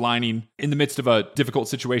silver lining in the midst of a difficult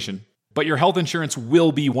situation. But your health insurance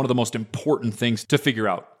will be one of the most important things to figure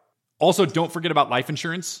out. Also, don't forget about life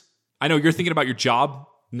insurance. I know you're thinking about your job,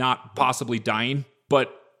 not possibly dying,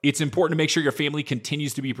 but it's important to make sure your family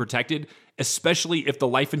continues to be protected, especially if the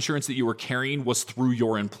life insurance that you were carrying was through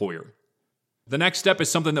your employer. The next step is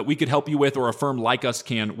something that we could help you with, or a firm like us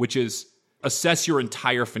can, which is assess your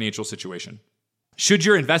entire financial situation. Should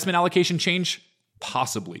your investment allocation change?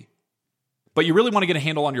 Possibly. But you really want to get a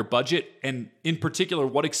handle on your budget, and in particular,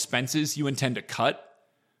 what expenses you intend to cut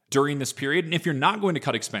during this period. And if you're not going to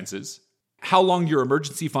cut expenses, how long your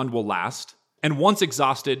emergency fund will last. And once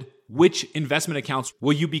exhausted, which investment accounts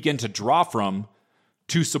will you begin to draw from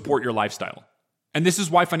to support your lifestyle? And this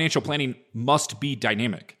is why financial planning must be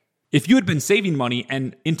dynamic. If you had been saving money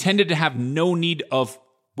and intended to have no need of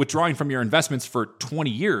withdrawing from your investments for 20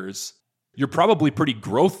 years, you're probably pretty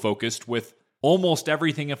growth focused with almost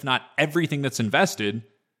everything, if not everything that's invested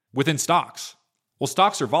within stocks. Well,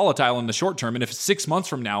 stocks are volatile in the short term. And if 6 months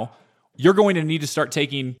from now, you're going to need to start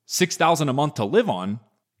taking $6,000 a month to live on,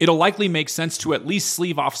 it'll likely make sense to at least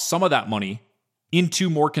sleeve off some of that money into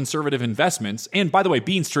more conservative investments. And by the way,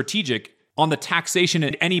 being strategic on the taxation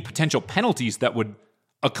and any potential penalties that would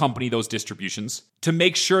accompany those distributions to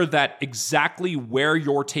make sure that exactly where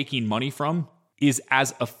you're taking money from is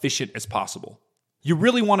as efficient as possible. You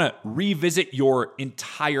really want to revisit your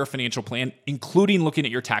entire financial plan, including looking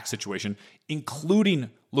at your tax situation,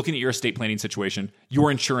 including looking at your estate planning situation,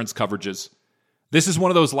 your insurance coverages. This is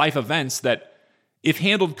one of those life events that, if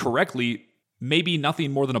handled correctly, may be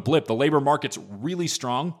nothing more than a blip. The labor market's really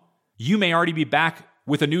strong. You may already be back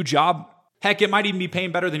with a new job. Heck, it might even be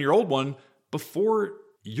paying better than your old one before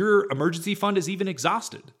your emergency fund is even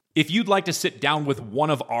exhausted. If you'd like to sit down with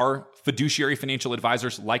one of our fiduciary financial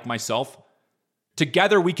advisors like myself,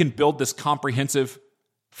 together we can build this comprehensive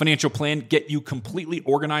financial plan, get you completely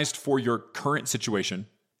organized for your current situation,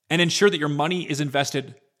 and ensure that your money is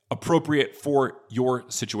invested appropriate for your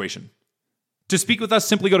situation. To speak with us,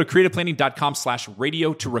 simply go to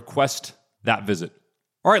creativeplanning.com/radio to request that visit.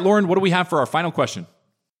 All right, Lauren, what do we have for our final question?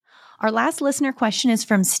 Our last listener question is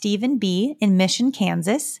from Stephen B. in Mission,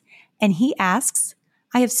 Kansas, and he asks,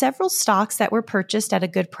 I have several stocks that were purchased at a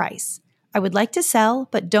good price. I would like to sell,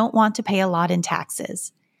 but don't want to pay a lot in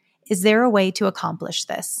taxes. Is there a way to accomplish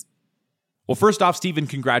this? Well, first off, Stephen,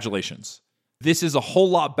 congratulations. This is a whole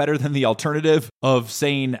lot better than the alternative of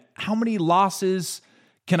saying, how many losses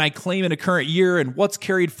can I claim in a current year and what's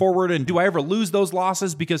carried forward? And do I ever lose those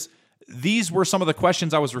losses? Because these were some of the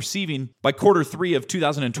questions I was receiving by quarter 3 of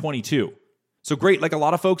 2022. So great, like a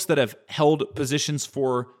lot of folks that have held positions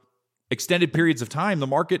for extended periods of time, the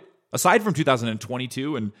market, aside from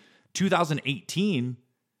 2022 and 2018,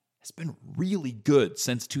 has been really good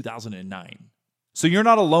since 2009. So you're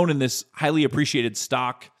not alone in this highly appreciated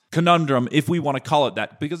stock conundrum, if we want to call it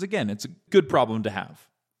that, because again, it's a good problem to have.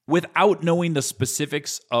 Without knowing the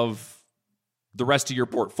specifics of the rest of your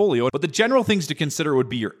portfolio, but the general things to consider would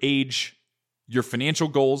be your age, your financial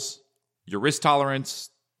goals, your risk tolerance,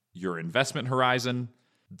 your investment horizon,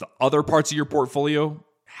 the other parts of your portfolio,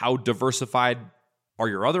 how diversified are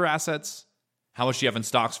your other assets, how much do you have in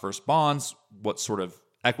stocks versus bonds, what sort of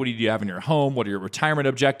equity do you have in your home, what are your retirement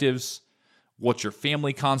objectives, what's your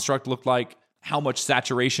family construct look like, how much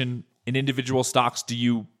saturation in individual stocks do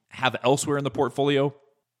you have elsewhere in the portfolio.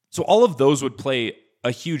 So all of those would play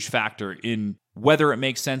a huge factor in whether it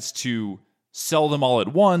makes sense to sell them all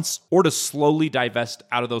at once or to slowly divest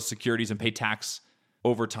out of those securities and pay tax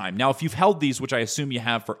over time. Now, if you've held these, which I assume you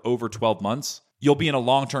have for over 12 months, you'll be in a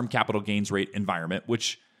long-term capital gains rate environment,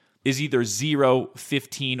 which is either 0,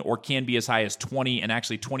 15, or can be as high as 20 and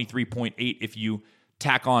actually 23.8 if you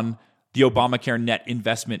tack on the Obamacare net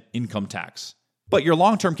investment income tax. But your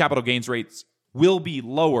long-term capital gains rates will be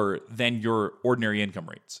lower than your ordinary income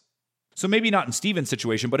rates. So maybe not in Steven's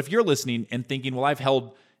situation, but if you're listening and thinking, well, I've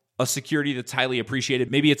held a security that's highly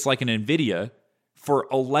appreciated, maybe it's like an NVIDIA for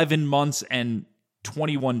 11 months and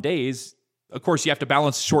 21 days. Of course, you have to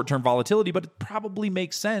balance short-term volatility, but it probably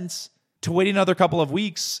makes sense to wait another couple of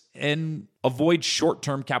weeks and avoid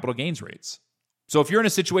short-term capital gains rates. So if you're in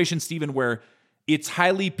a situation, Steven, where it's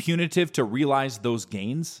highly punitive to realize those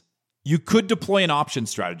gains, you could deploy an option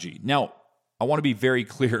strategy. Now, I want to be very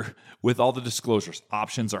clear with all the disclosures.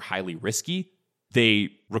 Options are highly risky. They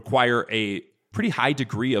require a pretty high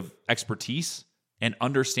degree of expertise and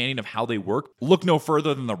understanding of how they work. Look no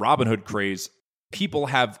further than the Robinhood craze. People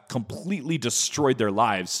have completely destroyed their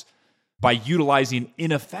lives by utilizing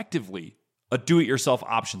ineffectively a do-it-yourself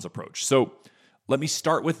options approach. So let me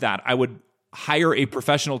start with that. I would hire a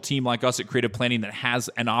professional team like us at Creative Planning that has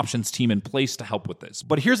an options team in place to help with this.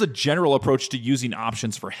 But here's a general approach to using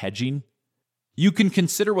options for hedging. You can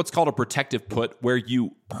consider what's called a protective put, where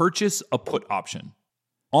you purchase a put option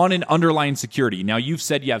on an underlying security. Now, you've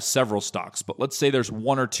said you have several stocks, but let's say there's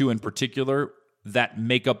one or two in particular that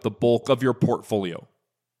make up the bulk of your portfolio.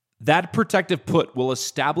 That protective put will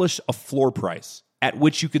establish a floor price at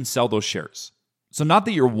which you can sell those shares. So not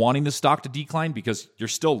that you're wanting the stock to decline because you're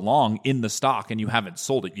still long in the stock and you haven't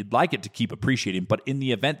sold it. You'd like it to keep appreciating, but in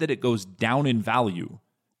the event that it goes down in value,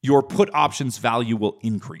 your put options value will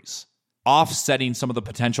increase, offsetting some of the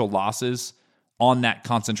potential losses on that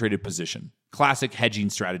concentrated position. Classic hedging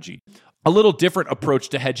strategy. A little different approach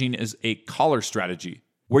to hedging is a collar strategy,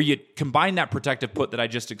 where you combine that protective put that I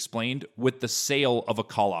just explained with the sale of a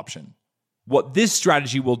call option. What this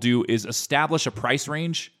strategy will do is establish a price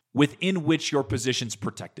range within which your position's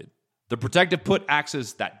protected. The protective put acts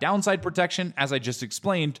as that downside protection, as I just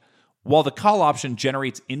explained, while the call option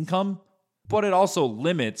generates income, but it also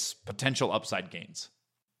limits potential upside gains.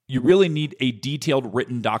 You really need a detailed,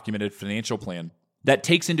 written, documented financial plan that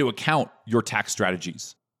takes into account your tax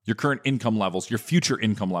strategies, your current income levels, your future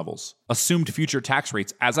income levels, assumed future tax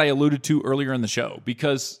rates, as I alluded to earlier in the show,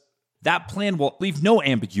 because that plan will leave no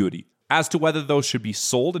ambiguity as to whether those should be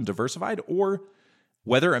sold and diversified or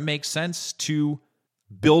whether it makes sense to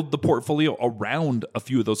build the portfolio around a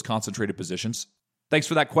few of those concentrated positions. Thanks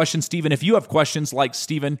for that question, Stephen. If you have questions like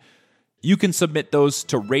Stephen, you can submit those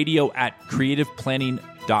to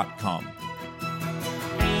radio@creativeplanning.com.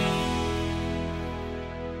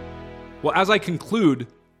 Well, as I conclude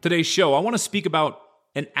today's show, I want to speak about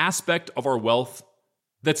an aspect of our wealth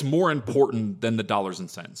that's more important than the dollars and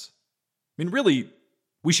cents. I mean, really,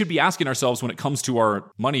 we should be asking ourselves when it comes to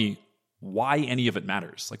our money, why any of it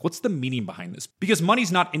matters. Like, what's the meaning behind this? Because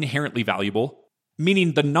money's not inherently valuable,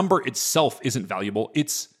 meaning the number itself isn't valuable.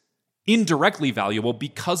 It's indirectly valuable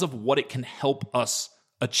because of what it can help us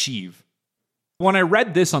achieve. When I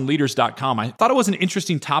read this on leaders.com, I thought it was an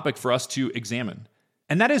interesting topic for us to examine.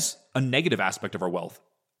 And that is a negative aspect of our wealth.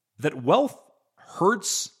 That wealth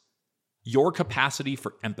hurts your capacity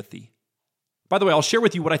for empathy. By the way, I'll share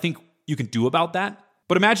with you what I think you can do about that.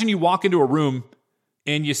 But imagine you walk into a room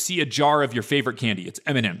and you see a jar of your favorite candy. It's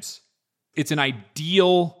M&Ms. It's an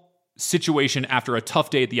ideal situation after a tough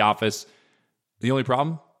day at the office. The only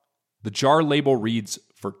problem? The jar label reads,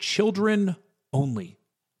 "For children only."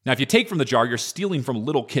 Now, if you take from the jar, you're stealing from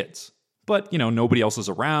little kids. But, nobody else is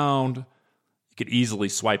around. You could easily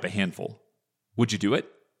swipe a handful. Would you do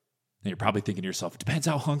it? And you're probably thinking to yourself, it depends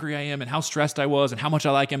how hungry I am and how stressed I was and how much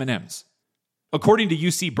I like M&Ms. According to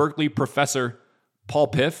UC Berkeley professor Paul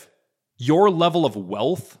Piff, your level of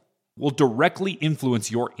wealth will directly influence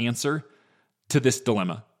your answer to this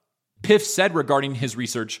dilemma. Piff said regarding his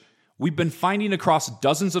research, "We've been finding across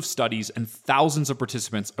dozens of studies and thousands of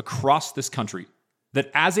participants across this country that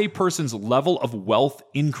as a person's level of wealth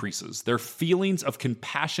increases, their feelings of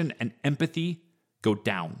compassion and empathy go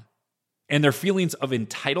down. And their feelings of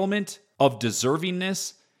entitlement, of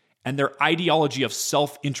deservingness, and their ideology of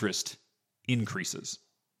self-interest increases."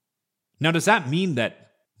 Now, does that mean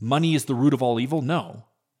that money is the root of all evil? No.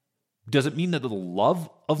 Does it mean that the love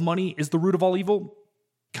of money is the root of all evil?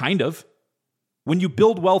 Kind of. When you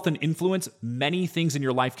build wealth and influence, many things in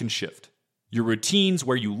your life can shift. Your routines,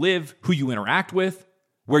 where you live, who you interact with,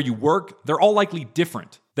 where you work, they're all likely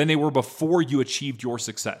different than they were before you achieved your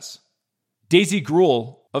success. Daisy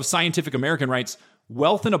Gruhl of Scientific American writes,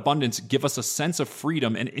 "Wealth and abundance give us a sense of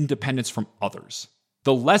freedom and independence from others.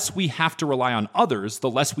 The less we have to rely on others, the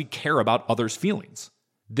less we care about others' feelings.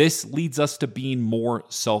 This leads us to being more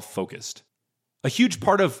self-focused." A huge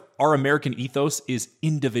part of our American ethos is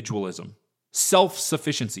individualism,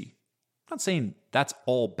 self-sufficiency. I'm not saying that's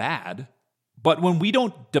all bad, but when we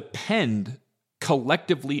don't depend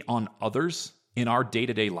collectively on others in our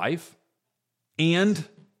day-to-day life, and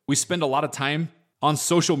we spend a lot of time on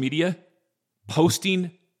social media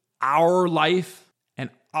posting our life and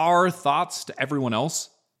our thoughts to everyone else,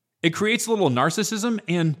 it creates a little narcissism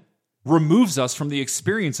and removes us from the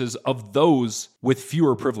experiences of those with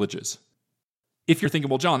fewer privileges. If you're thinking,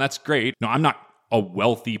 well, John, that's great. No, I'm not a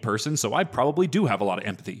wealthy person, so I probably do have a lot of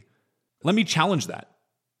empathy. Let me challenge that.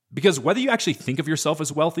 Because whether you actually think of yourself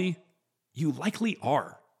as wealthy, you likely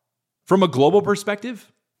are. From a global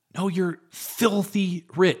perspective, no, you're filthy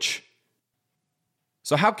rich.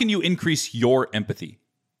 So how can you increase your empathy?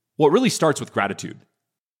 Well, it really starts with gratitude.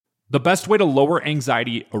 The best way to lower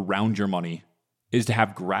anxiety around your money is to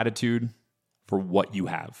have gratitude for what you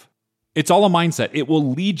have. It's all a mindset. It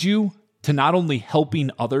will lead you to not only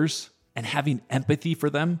helping others and having empathy for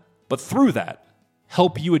them, but through that,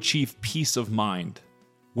 help you achieve peace of mind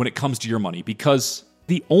when it comes to your money. Because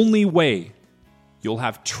the only way you'll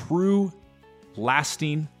have true,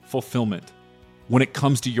 lasting fulfillment when it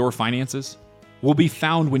comes to your finances will be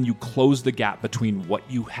found when you close the gap between what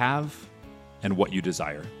you have and what you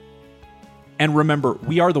desire. And remember,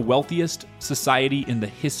 we are the wealthiest society in the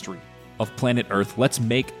history of planet Earth. Let's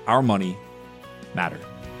make our money matter.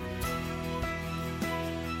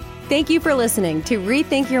 Thank you for listening to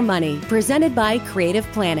Rethink Your Money, presented by Creative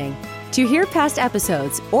Planning. To hear past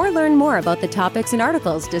episodes or learn more about the topics and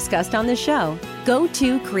articles discussed on the show, go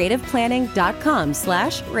to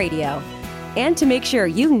creativeplanning.com/radio. And to make sure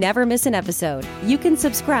you never miss an episode, you can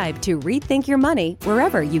subscribe to Rethink Your Money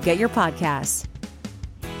wherever you get your podcasts.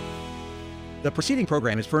 The preceding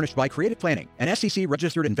program is furnished by Creative Planning, an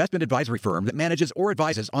SEC-registered investment advisory firm that manages or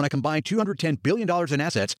advises on a combined $210 billion in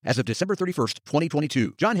assets as of December 31st,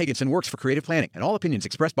 2022. John Higginson works for Creative Planning, and all opinions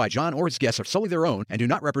expressed by John or his guests are solely their own and do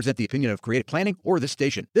not represent the opinion of Creative Planning or this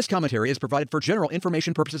station. This commentary is provided for general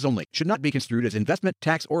information purposes only, should not be construed as investment,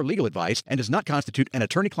 tax, or legal advice, and does not constitute an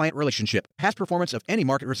attorney-client relationship. Past performance of any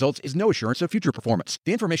market results is no assurance of future performance.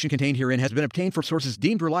 The information contained herein has been obtained from sources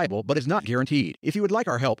deemed reliable but is not guaranteed. If you would like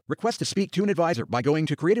our help, request to speak to an advisor by going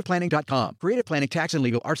to creativeplanning.com. Creative Planning, Tax, and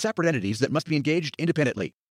Legal are separate entities that must be engaged independently.